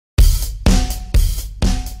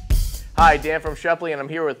Hi, Dan from Shepley, and I'm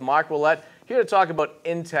here with Mark Willett, here to talk about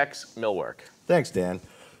Intex millwork. Thanks, Dan.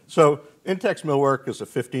 So Intex Millwork is a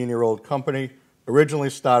 15-year-old company,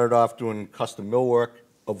 originally started off doing custom millwork,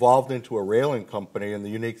 evolved into a railing company, and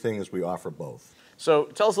the unique thing is we offer both. So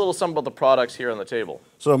tell us a little something about the products here on the table.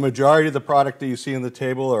 So a majority of the product that you see on the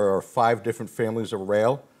table are our 5 different families of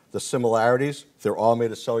rail. The similarities, they're all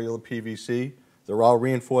made of cellular PVC, they're all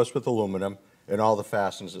reinforced with aluminum, and all the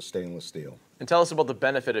fasteners are stainless steel. And tell us about the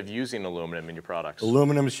benefit of using aluminum in your products.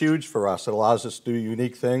 Aluminum is huge for us. It allows us to do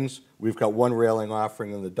unique things. We've got one railing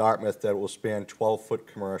offering in the Dartmouth that will span 12-foot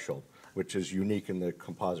commercial, which is unique in the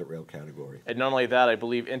composite rail category. And not only that, I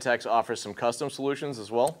believe Intex offers some custom solutions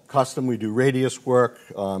as well. Custom, we do radius work,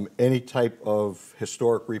 any type of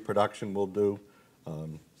historic reproduction we'll do.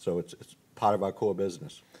 So it's part of our core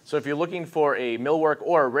business. So if you're looking for a millwork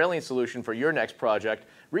or a railing solution for your next project,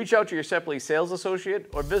 reach out to your Shepley sales associate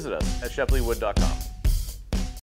or visit us at shepleywood.com.